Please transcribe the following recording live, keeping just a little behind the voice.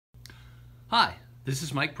Hi, this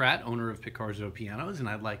is Mike Pratt, owner of Picarzo Pianos, and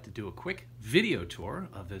I'd like to do a quick video tour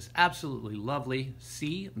of this absolutely lovely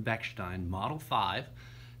C. Bechstein Model 5,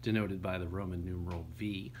 denoted by the Roman numeral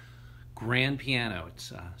V, grand piano.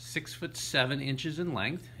 It's 6'7" in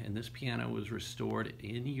length, and this piano was restored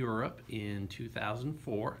in Europe in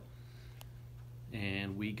 2004,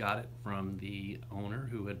 and we got it from the owner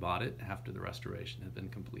who had bought it after the restoration had been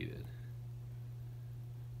completed.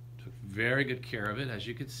 Took very good care of it. As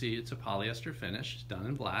you can see, it's a polyester finish. It's done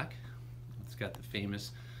in black. It's got the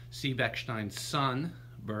famous C. Bechstein Sun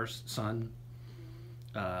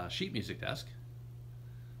sheet music desk,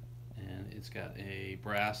 and it's got a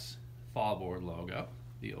brass fallboard logo,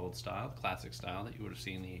 the old style, classic style that you would have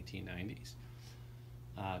seen in the 1890s.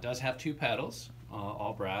 It does have two pedals,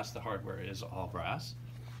 all brass. The hardware is all brass,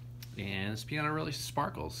 and this piano really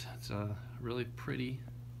sparkles. It's a really pretty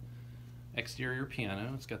exterior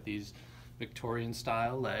piano. It's got these Victorian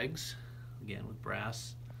style legs, again with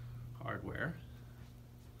brass hardware,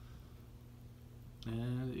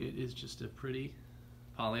 and it is just a pretty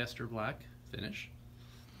polyester black finish.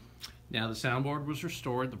 Now the soundboard was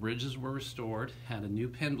restored, the bridges were restored, had a new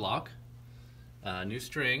pin block, new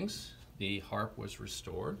strings, the harp was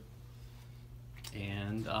restored,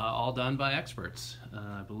 and all done by experts,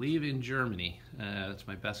 I believe in Germany. That's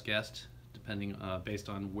my best guess, depending based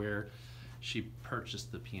on where she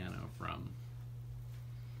purchased the piano from.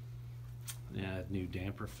 Yeah, new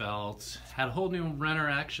damper felts, had a whole new Renner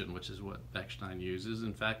action, which is what Bechstein uses.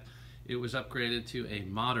 In fact, it was upgraded to a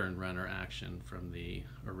modern Renner action from the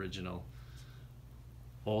original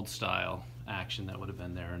old style action that would have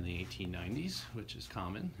been there in the 1890s, which is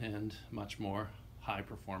common and much more high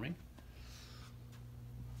performing,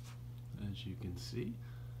 as you can see,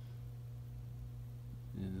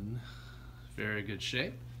 in very good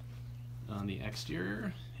shape on the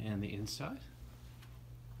exterior and the inside.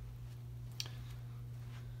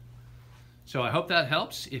 So I hope that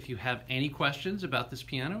helps. If you have any questions about this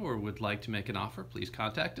piano or would like to make an offer, please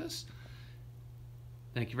contact us.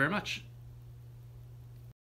 Thank you very much.